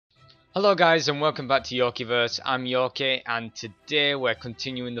Hello guys and welcome back to Yorkieverse. I'm Yorkie and today we're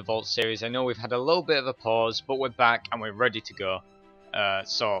continuing the Voltz series. I know we've had a little bit of a pause, but we're back and we're ready to go.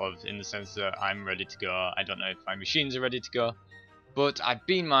 Sort of, in the sense that I'm ready to go. I don't know if my machines are ready to go. But I've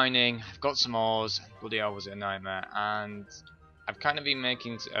been mining, I've got some ores, bloody hell was it a nightmare, and I've kind of been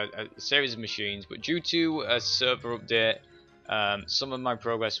making a series of machines, but due to a server update, some of my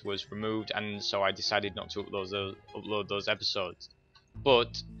progress was removed and so I decided not to upload those episodes.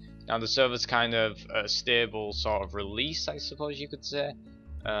 But now the server's kind of a stable sort of release, I suppose you could say.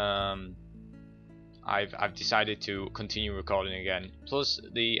 I've decided to continue recording again. Plus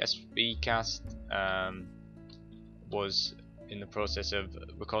the SBCast was in the process of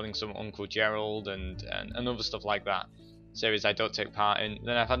recording some Uncle Gerald and other stuff like that. Series I don't take part in.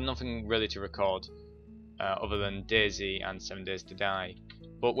 Then I've had nothing really to record other than Daisy and 7 Days to Die.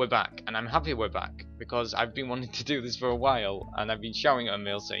 But we're back, and I'm happy we're back, because I've been wanting to do this for a while, and I've been shouting at a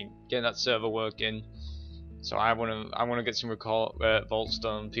mail saying, get that server working. So I wanna get some Voltz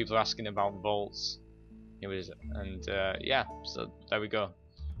done. People are asking about Voltz. Yeah, so there we go.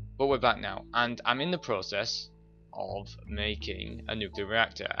 But we're back now, and I'm in the process of making a nuclear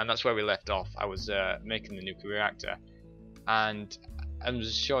reactor, and that's where we left off. I was making the nuclear reactor, and I'm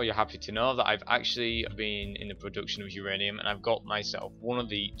sure you're happy to know that I've actually been in the production of uranium, and I've got myself one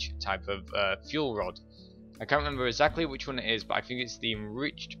of each type of fuel rod. I can't remember exactly which one it is, but I think it's the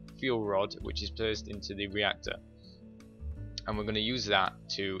enriched fuel rod which is placed into the reactor, and we're going to use that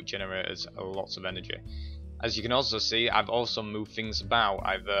to generate us lots of energy. As you can also see, I've also moved things about.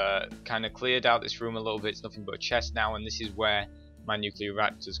 I've kind of cleared out this room a little bit. It's nothing but a chest now, and this is where my nuclear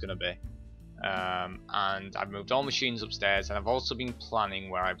reactor is going to be. And I've moved all machines upstairs, and I've also been planning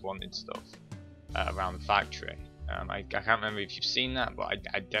where I've wanted stuff around the factory. I can't remember if you've seen that, but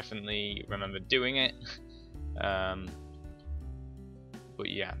I definitely remember doing it. But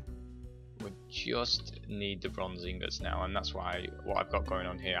yeah, we just need the bronze ingots now, and that's what I've got going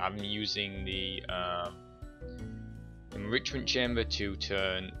on here. I'm using the enrichment chamber to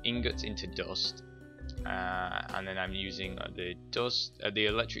turn ingots into dust. And then I'm using the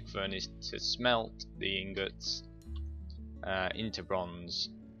electric furnace to smelt the ingots into bronze,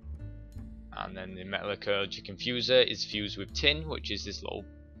 and then the metallurgy confuser is fused with tin, which is this little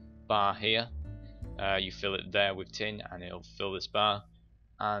bar here. You fill it there with tin and it'll fill this bar,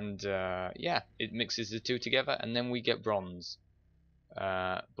 and yeah, it mixes the two together and then we get bronze.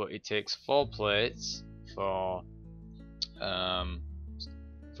 But it takes 4 plates for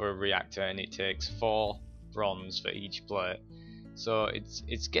a reactor, and it takes 4 bronze for each plate, so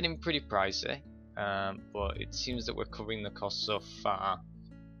it's getting pretty pricey, but it seems that we're covering the cost so far,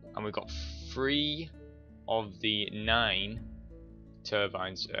 and we've got 3 of the 9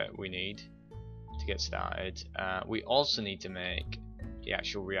 turbines we need to get started. We also need to make the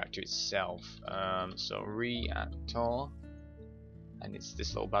actual reactor itself, so reactor, and it's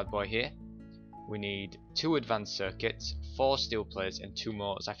this little bad boy here. We need 2 advanced circuits, 4 steel plates, and 2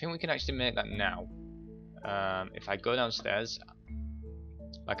 motors. I think we can actually make that now. If I go downstairs,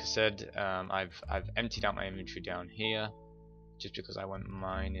 like I said, I've emptied out my inventory down here, just because I went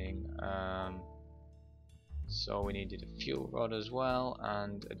mining. So we needed a fuel rod as well,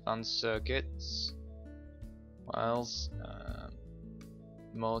 and advanced circuits. What else?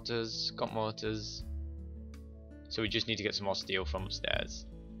 Motors. Got motors. So we just need to get some more steel from upstairs.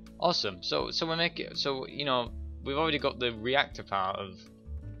 Awesome. So we make it. So you know, we've already got the reactor part of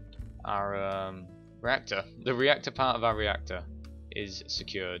our reactor. The reactor part of our reactor is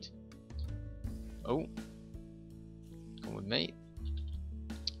secured. Oh, come with me.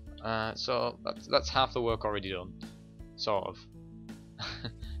 So that's half the work already done. Sort of.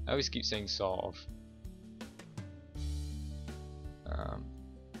 I always keep saying sort of.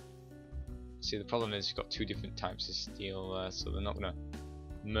 See, the problem is you've got 2 different types of steel, so they're not gonna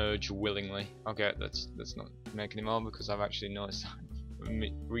merge willingly. Okay, let's not make any more, because I've actually noticed I've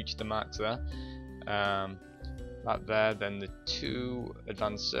reached the max there. That there, then the 2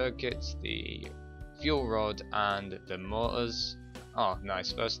 advanced circuits, the fuel rod, and the motors. Oh,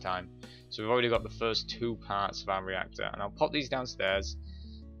 nice, first time. So we've already got the first 2 parts of our reactor, and I'll pop these downstairs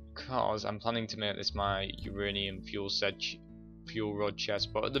because I'm planning to make this my uranium fuel rod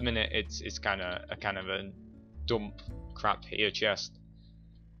chest. But at the minute, it's kind of a dump crap here chest.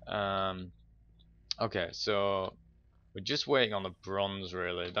 Okay, so we're just waiting on the bronze,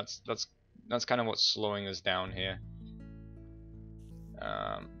 really. That's kind of what's slowing us down here.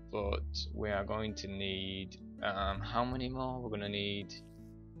 But we are going to need how many more? We're going to need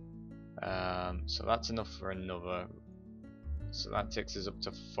so that's enough for another. So that takes us up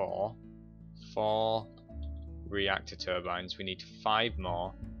to 4 reactor turbines. We need 5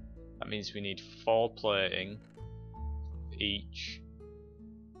 more, That means we need 4 plating each.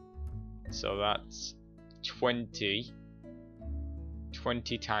 So that's 20.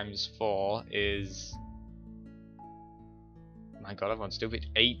 20 times 4 is... My god, I've gone stupid.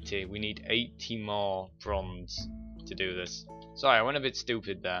 80. We need 80 more bronze to do this. Sorry, I went a bit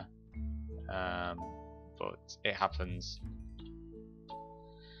stupid there. But it happens.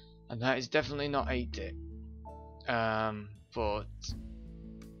 And that is definitely not 80. But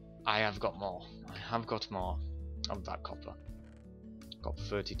I have got more. I have got more of that copper. Got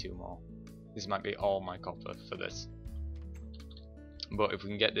 32 more. This might be all my copper for this. But if we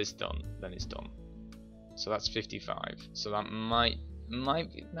can get this done, then it's done. So that's 55. So that might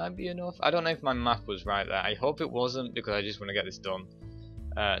be enough. I don't know if my math was right there. I hope it wasn't, because I just want to get this done.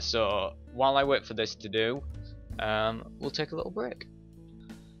 So while I wait for this to do, we'll take a little break.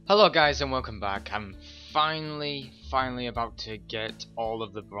 Hello guys and welcome back. I'm finally about to get all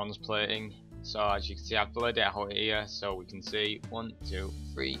of the bronze plating. So as you can see, I've laid it out here so we can see 1, 2,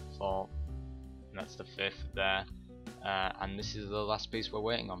 3, 4, and that's the 5th there. And this is the last piece we're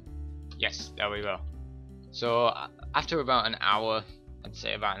waiting on. Yes, there we go. So after about an hour, I'd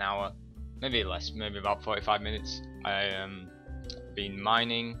say about an hour, maybe less, maybe about 45 minutes, I been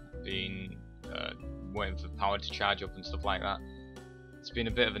mining, been waiting for power to charge up and stuff like that. It's been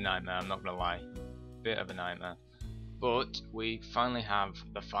a bit of a nightmare, I'm not gonna lie, bit of a nightmare. But we finally have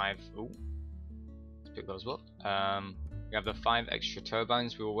the 5. Ooh, let's pick those up. We have the 5 extra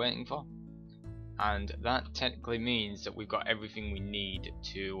turbines we were waiting for, and that technically means that we've got everything we need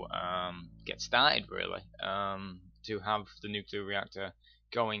to get started, really, to have the nuclear reactor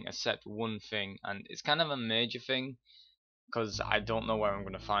going, except one thing, and it's kind of a major thing because I don't know where I'm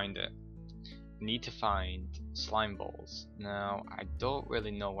going to find it. I need to find slime balls. Now I don't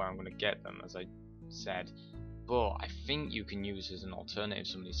really know where I'm going to get them, as I said, but I think you can use as an alternative.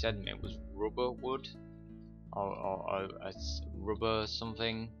 Somebody said to me it was rubber wood or rubber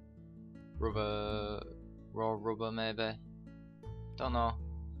something. Raw rubber maybe. Don't know.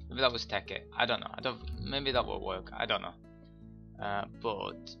 Maybe that was tech it. I don't know. Maybe that will work. I don't know.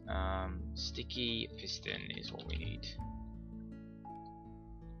 But sticky piston is what we need.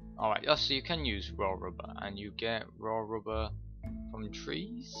 Alright, so you can use raw rubber, and you get raw rubber from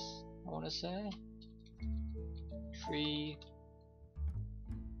trees, I want to say. Tree.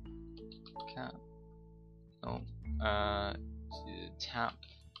 Cat. No. Tap.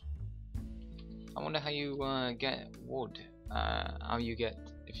 I wonder how you get wood. How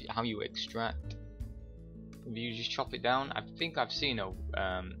you extract. If you just chop it down. I think I've seen a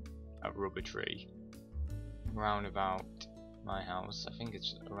rubber tree round about my house. I think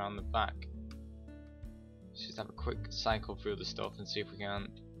it's around the back. Let's just have a quick cycle through the stuff and see if we can.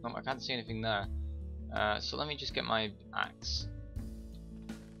 No, I can't see anything there. So let me just get my axe.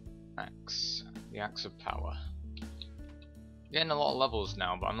 The axe of power. Getting a lot of levels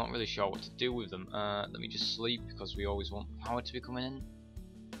now, but I'm not really sure what to do with them. Let me just sleep, because we always want power to be coming in.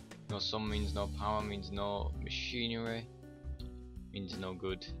 No sun means no power, means no machinery, means no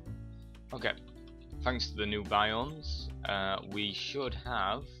good. Okay, thanks to the new biomes, we should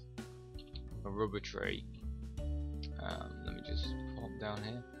have a rubber tree. Let me just pop down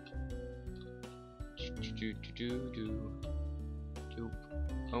here.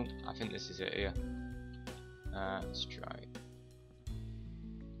 Oh, I think this is it here. Let's try it.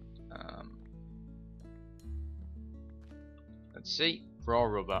 Let's see, raw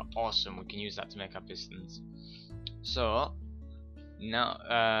rubber, awesome. We can use that to make our pistons. So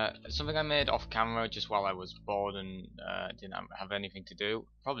now, something I made off camera just while I was bored and didn't have anything to do.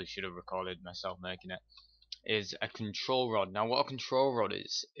 Probably should have recorded myself making it. Is a control rod. Now, what a control rod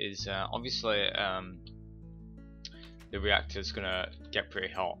is obviously the reactor's gonna get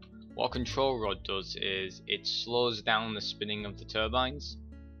pretty hot. What a control rod does is it slows down the spinning of the turbines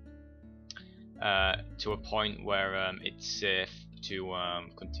to a point where it's safe to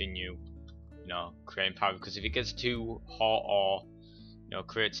continue, creating power. Because if it gets too hot or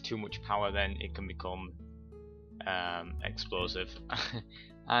creates too much power, then it can become explosive.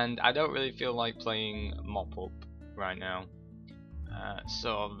 And I don't really feel like playing mop up right now,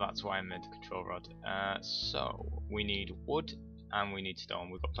 so that's why I made the control rod. So we need wood and we need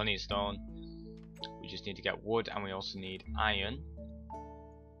stone. We've got plenty of stone. We just need to get wood, and we also need iron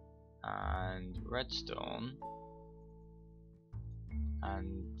and redstone,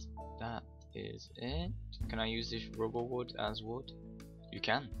 and that is it. Can I use this rubber wood as wood? You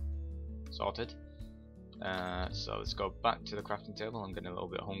can. Sorted. So let's go back to the crafting table. I'm getting a little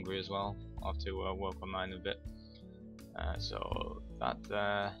bit hungry as well. I'll have to work on mine a bit. So that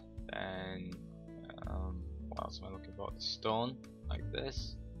there. Then what else am I looking for? Stone, like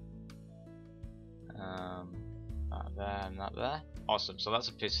this. That there and that there. Awesome. So that's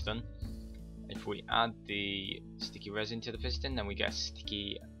a piston. If we add the sticky resin to the piston, then we get a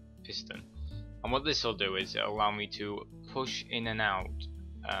sticky piston. And what this will do is it'll allow me to push in and out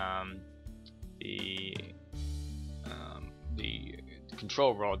the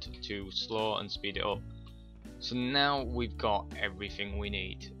control rod to slow and speed it up. So now we've got everything we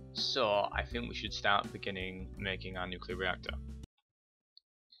need. So I think we should start making our nuclear reactor.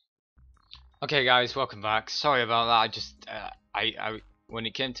 Okay guys, welcome back. Sorry about that. I just when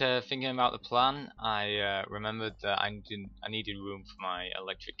it came to thinking about the plan, I remembered that I needed room for my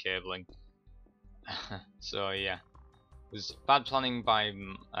electric cabling. So yeah, it was bad planning by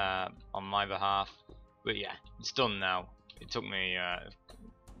on my behalf, but yeah, it's done now. It took me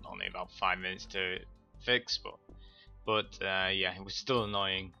only about 5 minutes to fix, but yeah, it was still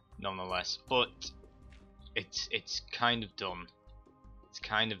annoying nonetheless. But it's kind of done. It's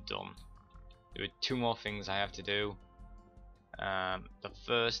kind of done. There are 2 more things I have to do. The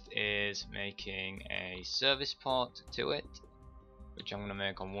first is making a service port to it, which I'm going to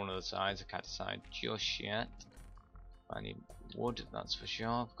make on one of the sides. I can't decide just yet. I need wood, that's for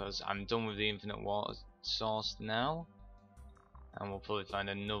sure, because I'm done with the infinite water source now, and we'll probably find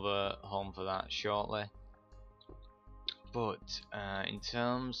another home for that shortly. But in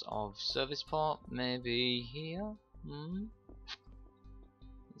terms of service port, maybe here.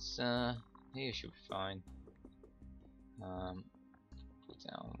 Here should be fine.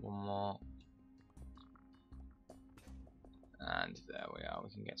 Down one more, and there we are. We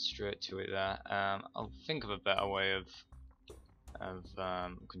can get straight to it there. I'll think of a better way of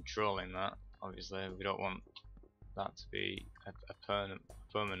controlling that. Obviously, we don't want that to be a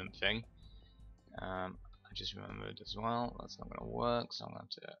permanent thing. I just remembered as well that's not going to work, so I'm going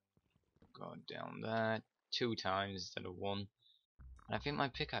to have to go down there 2 times instead of 1. And I think my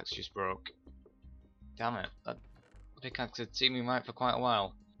pickaxe just broke. Damn it! That pickaxe had seen me right for quite a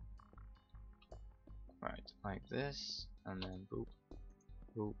while. Right, like this, and then boop,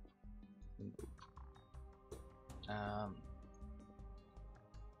 boop, and boop.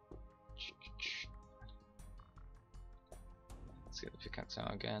 Let's get the pickaxe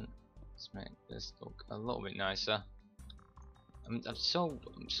out again. Let's make this look a little bit nicer. I'm so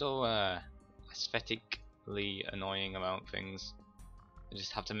aesthetically annoying about things. I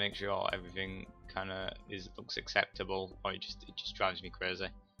just have to make sure everything kind of looks acceptable, or it just drives me crazy.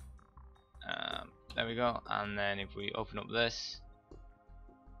 There we go. And then if we open up this,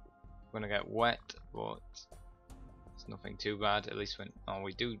 we're gonna get wet, but it's nothing too bad. At least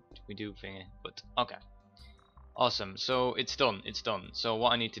we do thingy. But okay, awesome. So it's done. It's done. So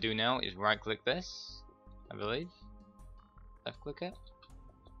what I need to do now is right click this, I believe. Left click it.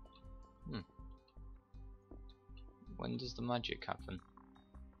 When does the magic happen?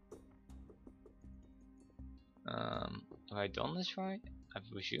 Have I done this right? I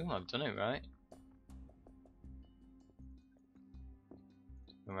assume I've done it right.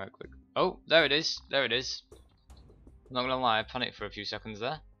 Right click. Oh, there it is. There it is. I'm not gonna lie, I panicked for a few seconds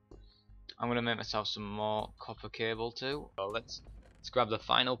there. I'm gonna make myself some more copper cable too. So let's grab the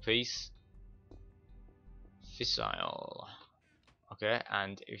final piece. Fissile. Okay,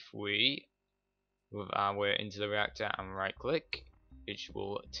 and if we move our way into the reactor and right click, it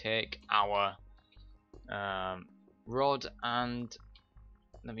will take our rod, and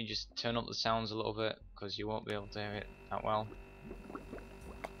let me just turn up the sounds a little bit because you won't be able to hear it that well.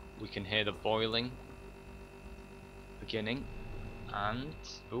 We can hear the boiling beginning, and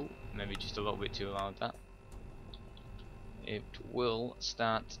oh, maybe just a little bit too loud. That it will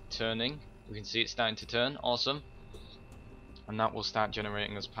start turning. We can see it starting to turn. Awesome. And that will start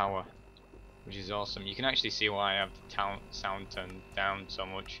generating us power, which is awesome. You can actually see why I have the sound turned down so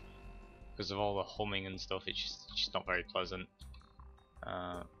much, because of all the humming and stuff. It's just not very pleasant.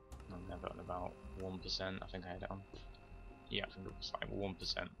 I'm never at about 1%. I think I had it on. Yeah, I think it was like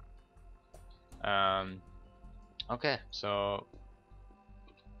 1%. Okay, so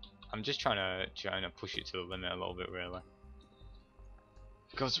I'm just trying to push it to the limit a little bit, really,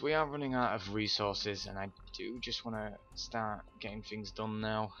 because we are running out of resources, and I do just want to start getting things done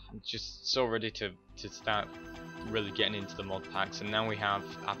now. I'm just so ready to start really getting into the mod packs, and now we have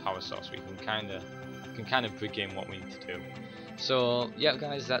our power source. We can kind of begin what we need to do. So yeah,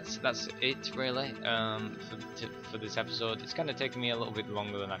 guys, that's it really for this episode. It's kind of taken me a little bit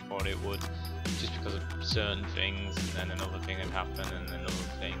longer than I thought it would, just because of certain things, and then another thing had happened, and another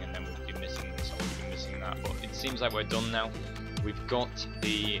thing, and then we'd be missing this, or we'd be missing that. But it seems like we're done now. We've got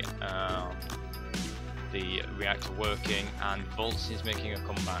the reactor working, and Voltz is making a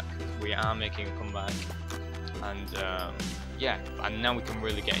comeback. We are making a comeback, and yeah, and now we can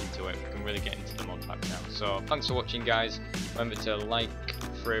really get into it. We can really get into the mod pack now. So thanks for watching, guys. Remember to like,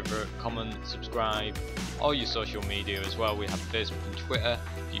 favourite, comment, subscribe, all your social media as well. We have Facebook and Twitter,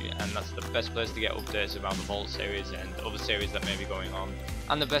 and that's the best place to get updates about the Voltz series and other series that may be going on,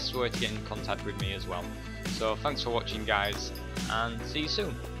 and the best way to get in contact with me as well. So thanks for watching, guys, and see you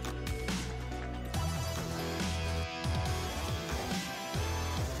soon.